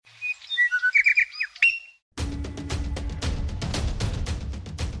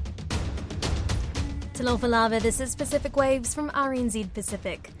Talofa lava, this is Pacific Waves from RNZ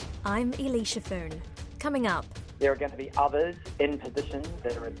Pacific. I'm Elisha Foon. Coming up. There are going to be others in positions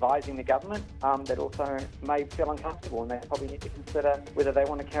that are advising the government that also may feel uncomfortable, and they probably need to consider whether they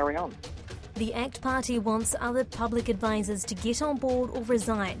want to carry on. The ACT Party wants other public advisors to get on board or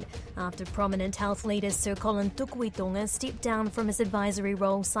resign after prominent health leader Sir Collin Tukuitonga stepped down from his advisory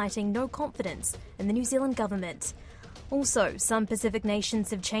role, citing no confidence in the New Zealand government. Also, some Pacific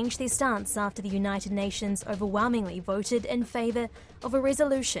nations have changed their stance after the United Nations overwhelmingly voted in favour of a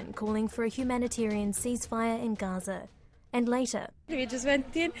resolution calling for a humanitarian ceasefire in Gaza. And later, we just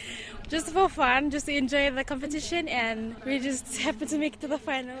went in just for fun, just to enjoy the competition, and we just happened to make it to the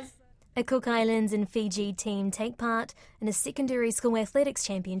finals. A Cook Islands and Fiji team take part in a secondary school athletics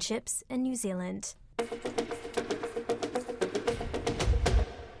championships in New Zealand.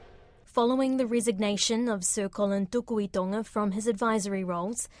 Following the resignation of Sir Collin Tukuitonga from his advisory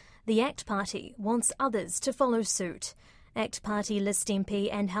roles, the ACT Party wants others to follow suit. ACT Party List MP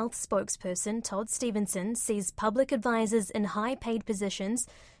and health spokesperson Todd Stevenson says public advisors in high-paid positions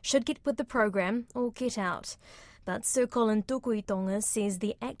should get with the program or get out. But Sir Collin Tukuitonga says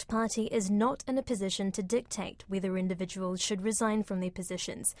the ACT Party is not in a position to dictate whether individuals should resign from their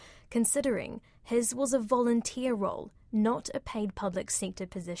positions, considering his was a volunteer role, not a paid public sector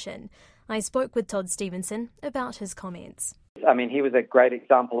position. I spoke with Todd Stevenson about his comments. I mean, he was a great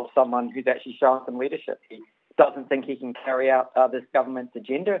example of someone who's actually shown some leadership. He doesn't think he can carry out this government's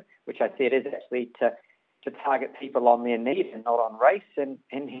agenda, which I said is actually to target people on their need and not on race,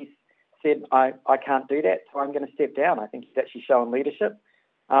 and he's said, I can't do that, so I'm going to step down. I think he's actually shown leadership.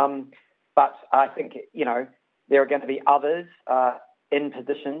 But I think, there are going to be others in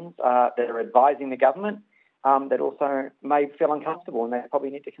positions that are advising the government that also may feel uncomfortable, and they probably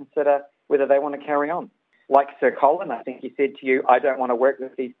need to consider whether they want to carry on. Like Sir Collin, I think he said to you, I don't want to work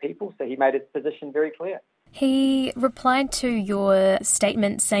with these people, so he made his position very clear. He replied to your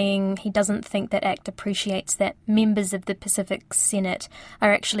statement saying he doesn't think that ACT appreciates that members of the Pacific Senate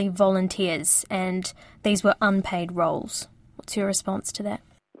are actually volunteers and these were unpaid roles. What's your response to that?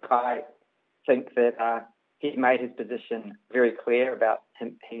 I think that he made his position very clear about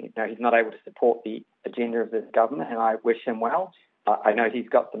him. He's not able to support the agenda of this government, and I wish him well. I know he's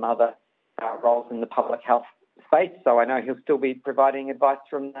got some other roles in the public health space, so I know he'll still be providing advice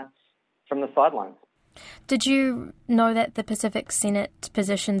from the sidelines. Did you know that the Pacific Senate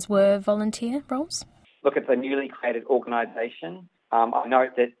positions were volunteer roles? Look, it's a newly created organisation. I know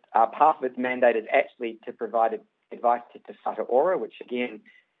that part of its mandate is actually to provide advice to Te Whatu Ora, which again,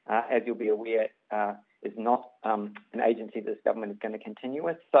 as you'll be aware, is not an agency this government is going to continue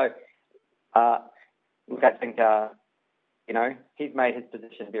with. So, look, I think, he's made his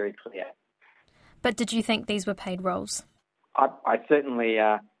position very clear. But did you think these were paid roles? I certainly...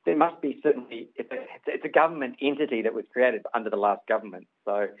 there must be certainly, it's a government entity that was created under the last government,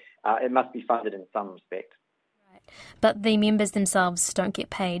 so it must be funded in some respect. Right. But the members themselves don't get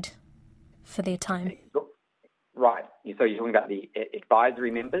paid for their time? Right. So you're talking about the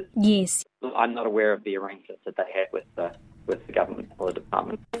advisory members? Yes. I'm not aware of the arrangements that they had with the government or the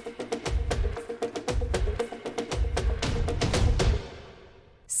department.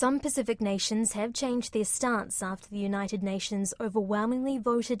 Some Pacific nations have changed their stance after the United Nations overwhelmingly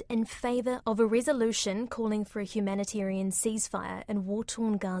voted in favour of a resolution calling for a humanitarian ceasefire in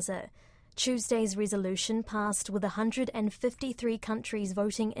war-torn Gaza. Tuesday's resolution passed with 153 countries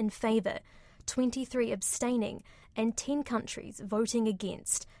voting in favour, 23 abstaining, and 10 countries voting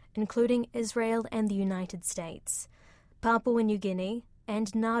against, including Israel and the United States. Papua New Guinea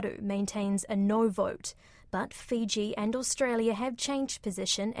and Nauru maintains a no vote, but Fiji and Australia have changed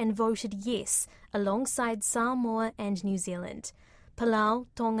position and voted yes, alongside Samoa and New Zealand. Palau,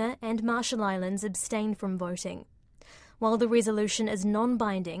 Tonga and Marshall Islands abstained from voting. While the resolution is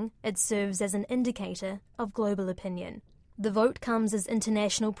non-binding, it serves as an indicator of global opinion. The vote comes as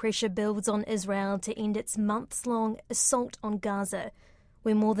international pressure builds on Israel to end its months-long assault on Gaza,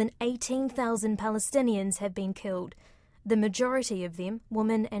 where more than 18,000 Palestinians have been killed, the majority of them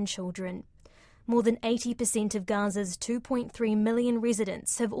women and children. More than 80% of Gaza's 2.3 million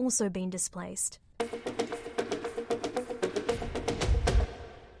residents have also been displaced.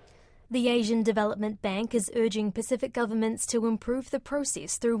 The Asian Development Bank is urging Pacific governments to improve the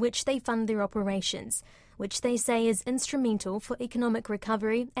process through which they fund their operations, which they say is instrumental for economic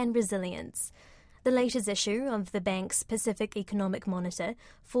recovery and resilience. The latest issue of the bank's Pacific Economic Monitor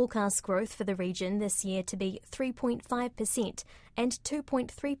forecasts growth for the region this year to be 3.5% and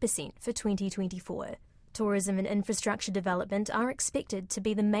 2.3% for 2024. Tourism and infrastructure development are expected to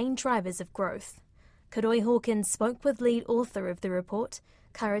be the main drivers of growth. Koroi Hawkins spoke with lead author of the report,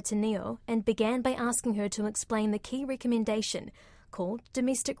 Tukuitonga, and began by asking her to explain the key recommendation called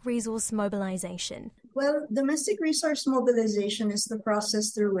domestic resource mobilisation. Well, domestic resource mobilization is the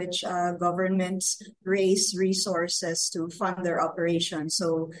process through which governments raise resources to fund their operations.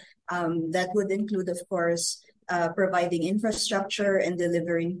 So that would include, of course, providing infrastructure and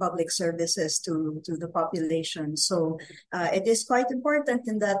delivering public services to the population. So it is quite important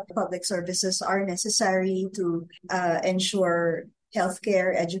in that public services are necessary to ensure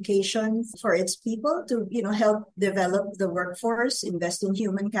healthcare, education for its people, to help develop the workforce, invest in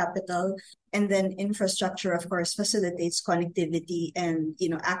human capital, and then infrastructure, of course, facilitates connectivity and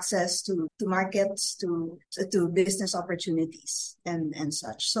access to markets, to business opportunities and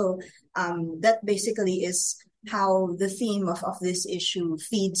such. So that basically is how the theme of this issue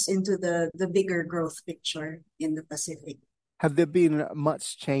feeds into the bigger growth picture in the Pacific. Have there been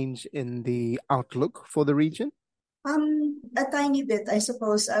much change in the outlook for the region? A tiny bit, I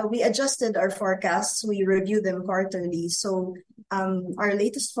suppose. We adjusted our forecasts. We review them quarterly. So our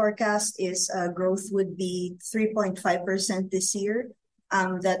latest forecast is growth would be 3.5% this year.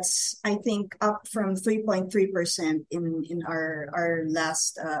 That's, I think, up from 3.3% in our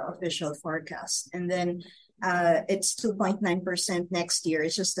last official forecast. And then it's 2.9% next year.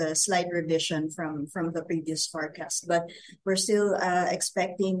 It's just a slight revision from the previous forecast. But we're still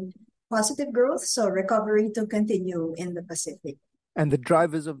expecting positive growth, so recovery to continue in the Pacific. And the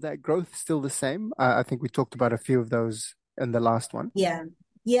drivers of that growth still the same? I think we talked about a few of those in the last one. Yeah,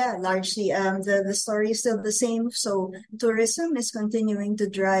 largely. The story is still the same. So tourism is continuing to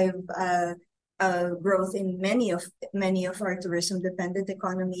drive growth in many of our tourism-dependent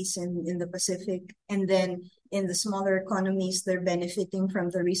economies in the Pacific. And then in the smaller economies, they're benefiting from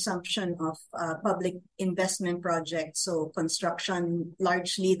the resumption of public investment projects, so construction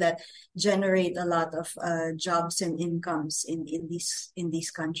largely, that generate a lot of jobs and incomes in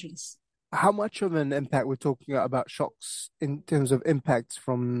these countries. How much of an impact we're talking about shocks in terms of impacts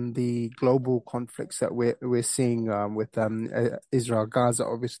from the global conflicts that we're seeing with Israel, Gaza,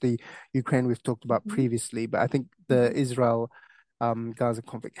 obviously Ukraine we've talked about previously, but I think the Israel Gaza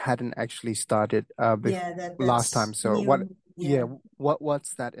conflict hadn't actually started last time. So new.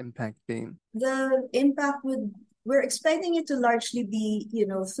 What's that impact been? The impact we're expecting it to largely be,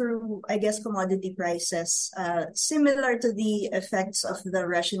 through, I guess, commodity prices, similar to the effects of the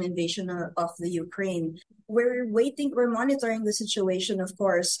Russian invasion of the Ukraine. We're monitoring the situation, of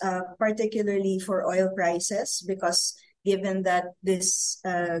course, particularly for oil prices, because given that this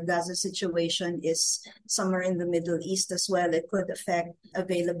Gaza situation is somewhere in the Middle East as well, it could affect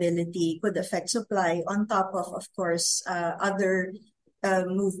availability, could affect supply, on top of course, other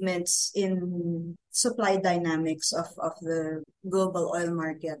movements in supply dynamics of the global oil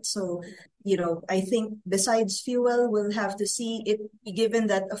market. So, I think besides fuel, we'll have to see it, given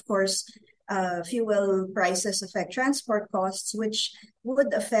that, of course, fuel prices affect transport costs, which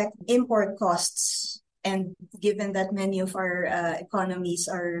would affect import costs. And given that many of our economies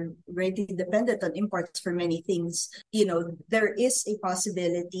are really dependent on imports for many things, there is a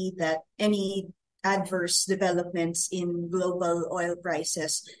possibility that any adverse developments in global oil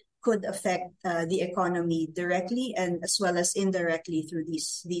prices could affect the economy directly and as well as indirectly through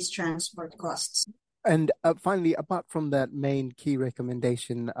these transport costs. And finally, apart from that main key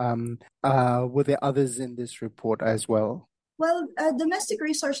recommendation, were there others in this report as well? Well, domestic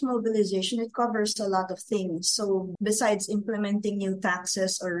resource mobilization, it covers a lot of things. So besides implementing new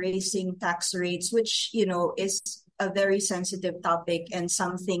taxes or raising tax rates, which, is a very sensitive topic and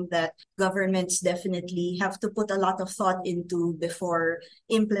something that governments definitely have to put a lot of thought into before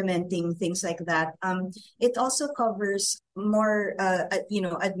implementing things like that. It also covers more,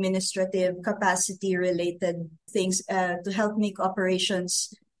 administrative capacity related things to help make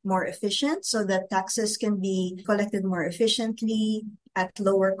operations more efficient, so that taxes can be collected more efficiently at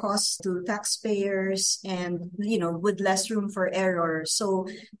lower costs to taxpayers and, with less room for error. So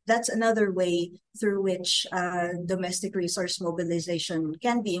that's another way through which domestic resource mobilization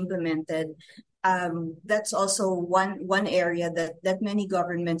can be implemented. That's also one area that many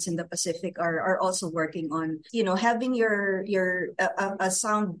governments in the Pacific are also working on. Having a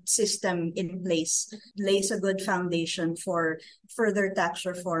sound system in place lays a good foundation for further tax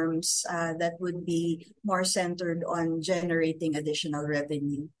reforms that would be more centered on generating additional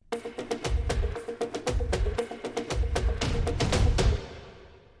revenue.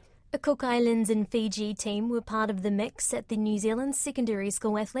 The Cook Islands and Fiji team were part of the mix at the New Zealand Secondary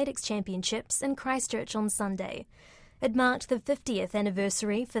School Athletics Championships in Christchurch on Sunday. It marked the 50th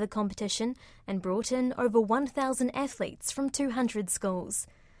anniversary for the competition and brought in over 1,000 athletes from 200 schools.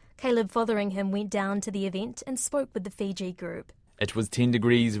 Caleb Fotheringham went down to the event and spoke with the Fiji group. It was 10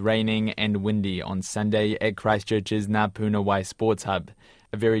 degrees, raining and windy on Sunday at Christchurch's Ngā Puna Sports Hub,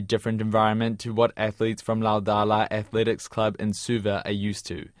 a very different environment to what athletes from Laudala Athletics Club in Suva are used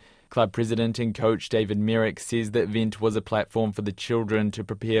to. Club president and coach David Merrick says the event was a platform for the children to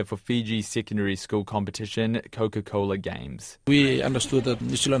prepare for Fiji's secondary school competition, Coca-Cola Games. We understood that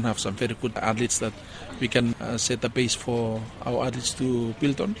New Zealand have some very good athletes that we can set the base for our athletes to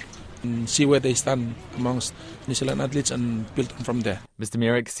build on and see where they stand amongst New Zealand athletes and build on from there. Mr.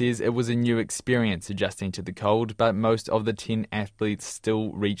 Merrick says it was a new experience adjusting to the cold, but most of the 10 athletes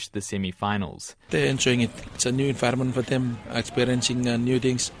still reached the semi-finals. They're enjoying it. It's a new environment for them, experiencing new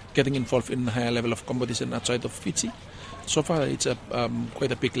things, getting involved in a higher level of competition outside of Fiji. So far, it's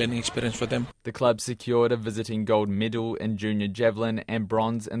quite a big learning experience for them. The club secured a visiting gold medal in junior javelin and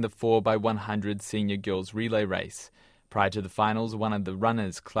bronze in the 4x100 senior girls relay race. Prior to the finals, one of the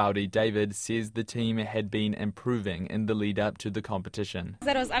runners, Cloudy David, says the team had been improving in the lead-up to the competition.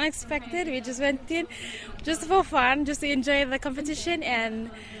 That was unexpected. We just went in just for fun, just to enjoy the competition,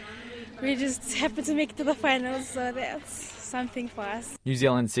 and we just happened to make it to the finals, so that's something for us. New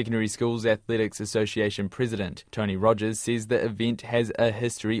Zealand Secondary Schools Athletics Association President Tony Rogers says the event has a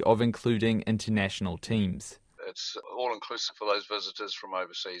history of including international teams. It's all-inclusive for those visitors from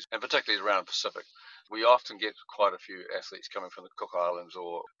overseas, and particularly around the Pacific. We often get quite a few athletes coming from the Cook Islands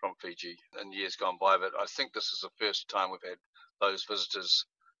or from Fiji in years gone by, but I think this is the first time we've had those visitors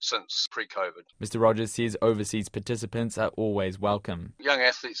since pre-COVID. Mr. Rogers says overseas participants are always welcome. Young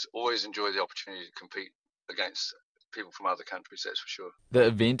athletes always enjoy the opportunity to compete against people from other countries, that's for sure. The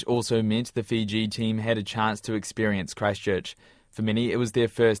event also meant the Fiji team had a chance to experience Christchurch. For many, it was their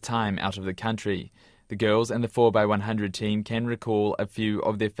first time out of the country. The girls and the 4x100 team can recall a few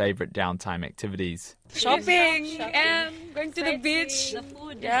of their favourite downtime activities. Shopping and going to the beach. The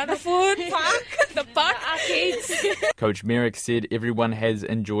food. The park. Arcades. Coach Merrick said everyone has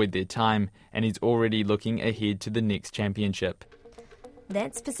enjoyed their time and he's already looking ahead to the next championship.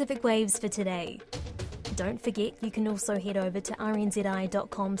 That's Pacific Waves for today. Don't forget you can also head over to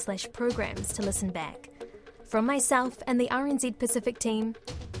rnzi.com/programs to listen back. From myself and the RNZ Pacific team,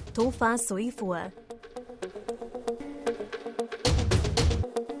 tō whā soifua.